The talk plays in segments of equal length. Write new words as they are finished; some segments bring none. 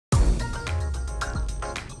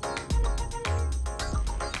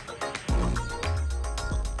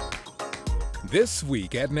This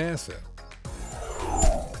week at NASA.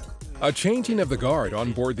 A changing of the guard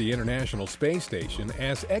on board the International Space Station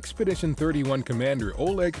as Expedition 31 Commander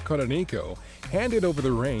Oleg Kononenko handed over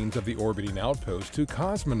the reins of the orbiting outpost to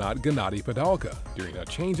cosmonaut Gennady Padalka during a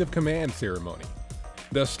change of command ceremony.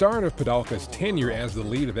 The start of Padalka's tenure as the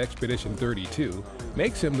lead of Expedition 32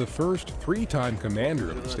 makes him the first three-time commander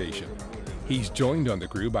of the station. He's joined on the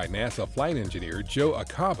crew by NASA flight engineer Joe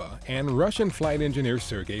Akaba and Russian flight engineer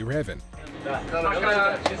Sergei Revin. All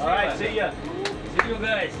right, see ya. See you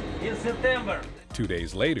guys in September. 2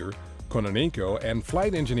 days later, Kononenko and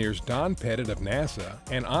flight engineers Don Pettit of NASA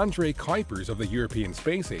and Andrei Kuipers of the European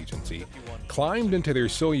Space Agency climbed into their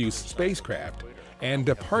Soyuz spacecraft and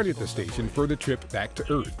departed the station for the trip back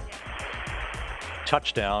to Earth.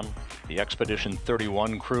 Touchdown. The Expedition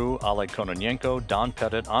 31 crew, Oleg Kononenko, Don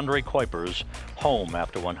Pettit, Andrei Kuipers, home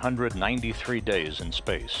after 193 days in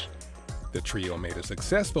space. The trio made a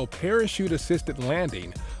successful parachute-assisted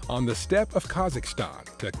landing on the steppe of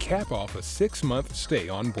Kazakhstan to cap off a 6-month stay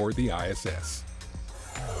on board the ISS.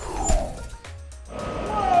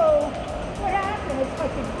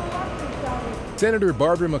 Senator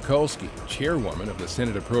Barbara Mikulski, chairwoman of the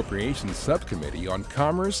Senate Appropriations Subcommittee on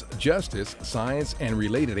Commerce, Justice, Science, and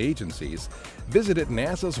Related Agencies, visited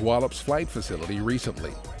NASA's Wallops Flight Facility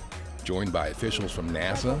recently. Joined by officials from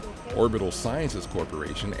NASA, Orbital Sciences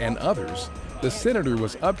Corporation, and others, the senator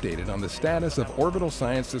was updated on the status of Orbital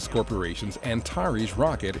Sciences Corporation's Antares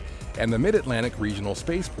rocket and the Mid-Atlantic Regional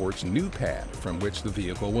Spaceport's new pad from which the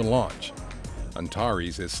vehicle will launch.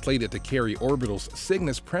 Antares is slated to carry Orbital's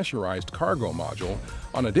Cygnus pressurized cargo module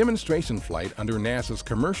on a demonstration flight under NASA's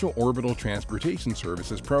Commercial Orbital Transportation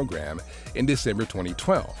Services program in December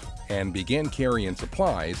 2012 and begin carrying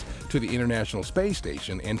supplies to the International Space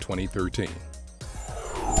Station in 2013.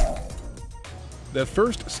 The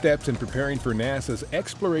first steps in preparing for NASA's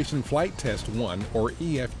Exploration Flight Test 1, or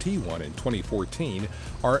EFT-1, in 2014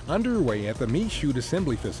 are underway at the Michoud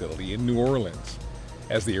Assembly Facility in New Orleans.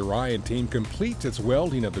 As the Orion team completes its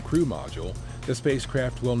welding of the crew module, the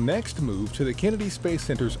spacecraft will next move to the Kennedy Space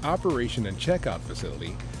Center's Operation and Checkout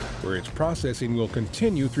Facility, where its processing will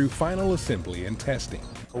continue through final assembly and testing.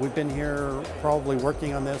 We've been here probably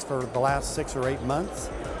working on this for the last 6 or 8 months,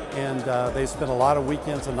 and they've spent a lot of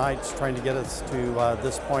weekends and nights trying to get us to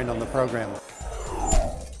this point on the program.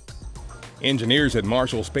 Engineers at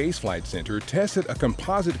Marshall Space Flight Center tested a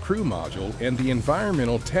composite crew module in the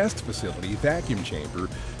Environmental Test Facility vacuum chamber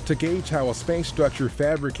to gauge how a space structure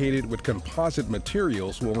fabricated with composite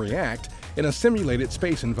materials will react in a simulated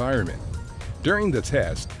space environment. During the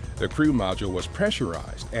test, the crew module was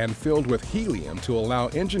pressurized and filled with helium to allow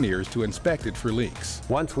engineers to inspect it for leaks.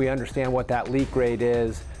 Once we understand what that leak rate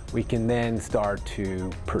is, we can then start to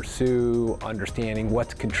pursue understanding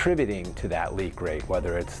what's contributing to that leak rate,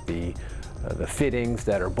 whether it's the fittings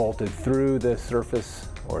that are bolted through the surface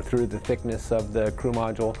or through the thickness of the crew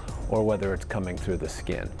module, or whether it's coming through the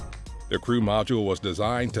skin. The crew module was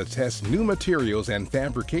designed to test new materials and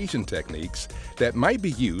fabrication techniques that might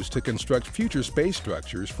be used to construct future space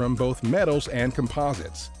structures from both metals and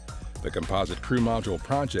composites. The Composite Crew Module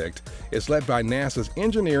project is led by NASA's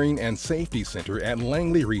Engineering and Safety Center at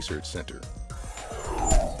Langley Research Center.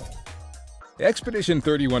 Expedition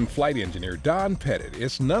 31 flight engineer Don Pettit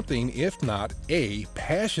is nothing if not A,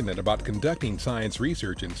 passionate about conducting science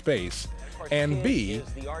research in space, and B,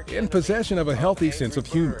 in possession of a healthy sense of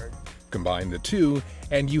humor. Combine the two,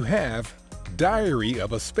 and you have Diary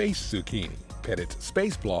of a Space Zucchini, Pettit's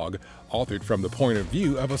space blog, authored from the point of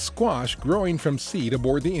view of a squash growing from seed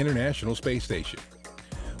aboard the International Space Station.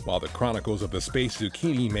 While the chronicles of the space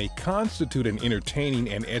zucchini may constitute an entertaining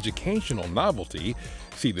and educational novelty,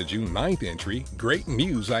 see the June 9th entry, Great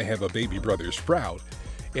News, I Have a Baby Brother Sprout,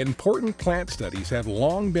 important plant studies have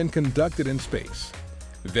long been conducted in space.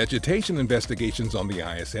 Vegetation investigations on the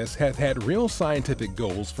ISS have had real scientific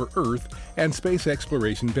goals for Earth and space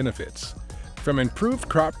exploration benefits. From improved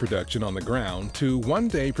crop production on the ground to one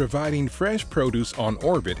day providing fresh produce on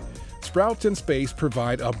orbit, sprouts in space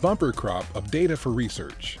provide a bumper crop of data for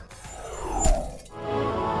research.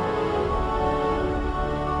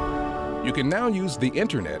 You can now use the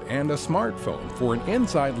internet and a smartphone for an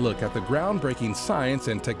inside look at the groundbreaking science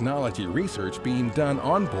and technology research being done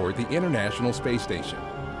on board the International Space Station.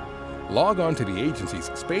 Log on to the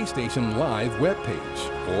agency's Space Station Live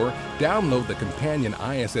webpage or download the companion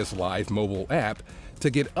ISS Live mobile app to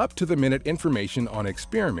get up-to-the-minute information on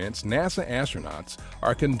experiments NASA astronauts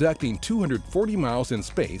are conducting 240 miles in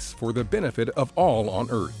space for the benefit of all on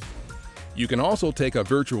Earth. You can also take a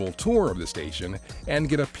virtual tour of the station and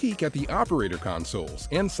get a peek at the operator consoles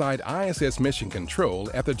inside ISS Mission Control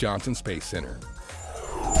at the Johnson Space Center.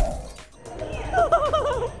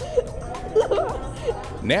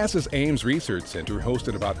 NASA's Ames Research Center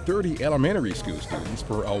hosted about 30 elementary school students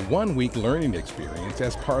for a one-week learning experience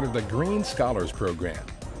as part of the Green Scholars Program.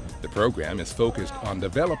 The program is focused on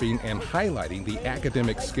developing and highlighting the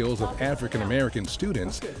academic skills of African American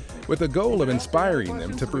students with the goal of inspiring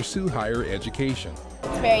them to pursue higher education.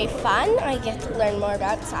 It's very fun. I get to learn more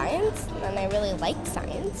about science, and I really like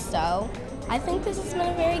science, so I think this has been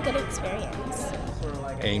a very good experience.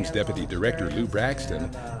 Ames Deputy Director Lou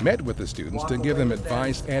Braxton met with the students to give them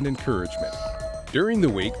advice and encouragement. During the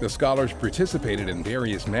week, the scholars participated in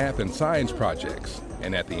various math and science projects,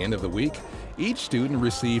 and at the end of the week, each student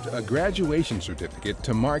received a graduation certificate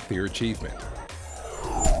to mark their achievement.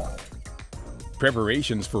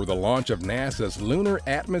 Preparations for the launch of NASA's Lunar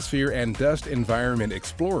Atmosphere and Dust Environment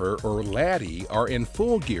Explorer, or LADEE, are in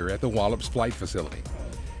full gear at the Wallops Flight Facility.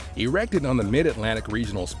 Erected on the Mid-Atlantic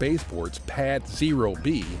Regional Spaceport's Pad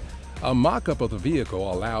 0B, a mock-up of the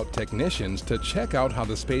vehicle allowed technicians to check out how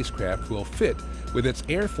the spacecraft will fit with its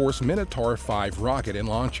Air Force Minotaur 5 rocket and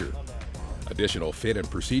launcher. Additional fit and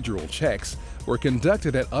procedural checks were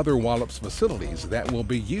conducted at other Wallops facilities that will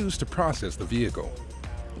be used to process the vehicle.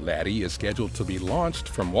 LADEE is scheduled to be launched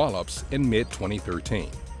from Wallops in mid-2013.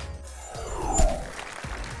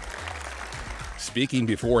 Speaking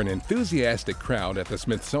before an enthusiastic crowd at the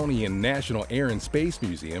Smithsonian National Air and Space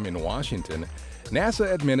Museum in Washington,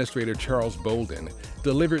 NASA Administrator Charles Bolden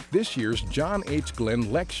delivered this year's John H.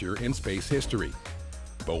 Glenn Lecture in Space History.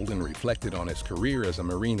 Bolden reflected on his career as a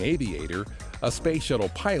Marine aviator, a space shuttle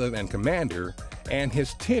pilot and commander, and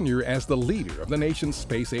his tenure as the leader of the nation's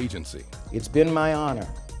space agency. It's been my honor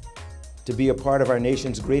to be a part of our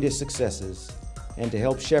nation's greatest successes and to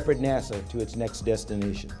help shepherd NASA to its next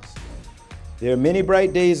destinations. There are many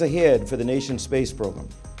bright days ahead for the nation's space program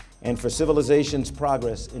and for civilization's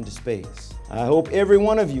progress into space. I hope every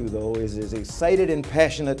one of you, though, is as excited and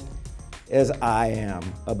passionate as I am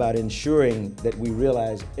about ensuring that we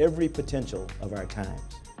realize every potential of our times.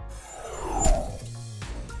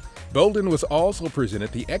 Bolden was also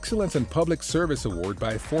presented the Excellence in Public Service Award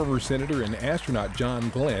by former Senator and astronaut John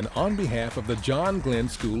Glenn on behalf of the John Glenn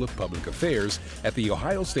School of Public Affairs at The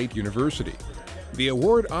Ohio State University. The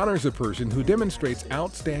award honors a person who demonstrates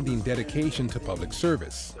outstanding dedication to public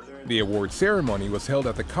service. The award ceremony was held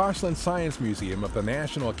at the Koshland Science Museum of the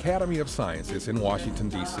National Academy of Sciences in Washington,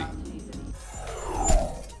 D.C.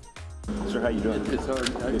 Sir, how you doing? It's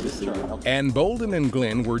good to see you. And Bolden and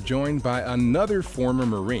Glenn were joined by another former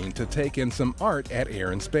Marine to take in some art at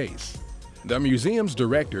Air and Space. The museum's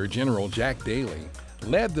director, General Jack Daly,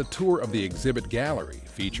 led the tour of the exhibit gallery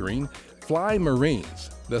featuring Fly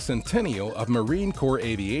Marines, the Centennial of Marine Corps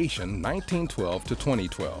Aviation, 1912 to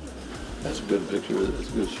 2012. That's a good picture. That's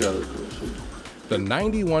a good shot, of course. The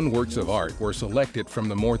 91 works of art were selected from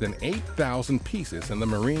the more than 8,000 pieces in the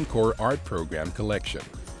Marine Corps Art Program collection.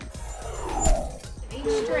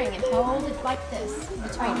 String and hold it like this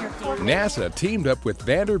between your feet. NASA teamed up with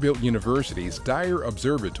Vanderbilt University's Dyer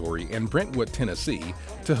Observatory in Brentwood, Tennessee,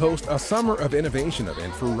 to host a Summer of Innovation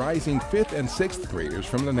event for rising 5th and 6th graders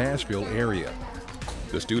from the Nashville area.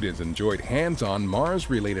 The students enjoyed hands-on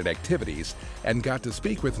Mars-related activities and got to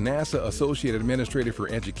speak with NASA Associate Administrator for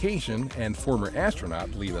Education and former astronaut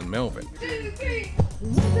Leland Melvin.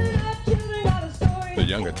 The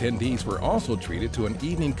young attendees were also treated to an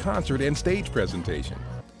evening concert and stage presentation.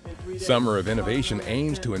 Summer of Innovation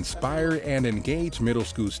aims to inspire and engage middle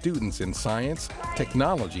school students in science,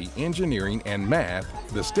 technology, engineering, and math,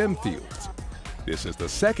 the STEM fields. This is the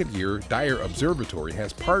second year Dyer Observatory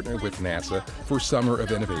has partnered with NASA for Summer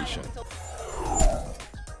of Innovation.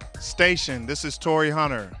 Station, this is Torrey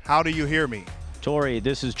Hunter. How do you hear me? Torrey,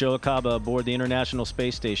 this is Joe Acaba aboard the International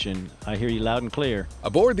Space Station. I hear you loud and clear.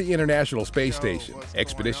 Aboard the International Space Station,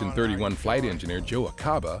 Expedition 31 flight engineer Joe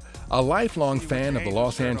Acaba, a lifelong fan of the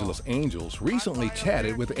Los Angeles Angels, recently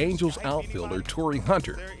chatted with Angels outfielder Torrey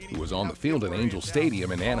Hunter, who was on the field at Angels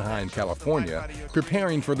Stadium in Anaheim, California,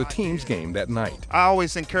 preparing for the team's game that night. I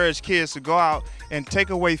always encourage kids to go out and take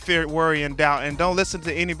away fear, worry, and doubt, and don't listen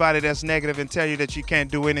to anybody that's negative and tell you that you can't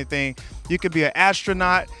do anything. You can be an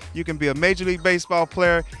astronaut, you can be a Major League Baseball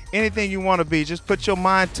player, anything you want to be. Just put your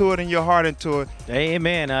mind to it and your heart into it.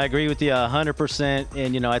 Amen. I agree with you 100%.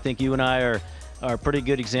 And, I think you and I are pretty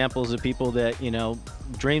good examples of people that,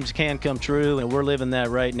 dreams can come true, and we're living that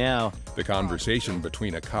right now. The conversation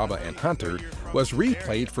between Acaba and Hunter was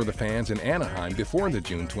replayed for the fans in Anaheim before the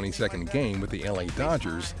June 22nd game with the LA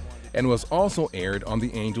Dodgers and was also aired on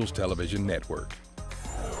the Angels television network.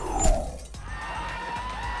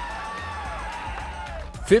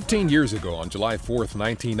 15 years ago, on July 4th,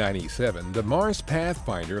 1997, the Mars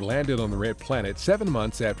Pathfinder landed on the Red Planet 7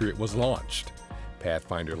 months after it was launched.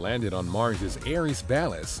 Pathfinder landed on Mars's Ares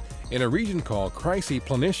Vallis in a region called Chrysae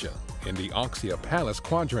Planitia in the Oxia Palus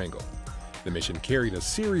quadrangle. The mission carried a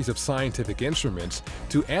series of scientific instruments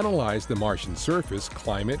to analyze the Martian surface,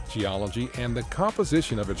 climate, geology, and the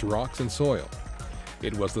composition of its rocks and soil.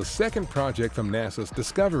 It was the second project from NASA's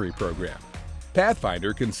Discovery program.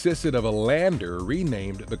 Pathfinder consisted of a lander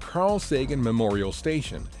renamed the Carl Sagan Memorial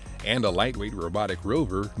Station and a lightweight robotic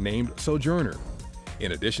rover named Sojourner.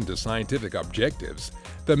 In addition to scientific objectives,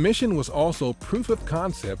 the mission was also proof of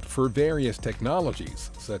concept for various technologies,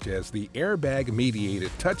 such as the airbag-mediated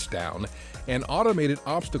touchdown and automated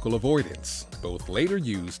obstacle avoidance, both later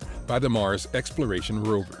used by the Mars exploration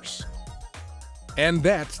rovers. And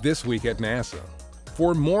that's This Week at NASA.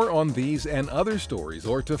 For more on these and other stories,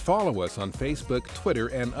 or to follow us on Facebook, Twitter,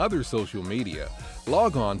 and other social media,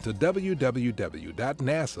 log on to www.nasa.gov.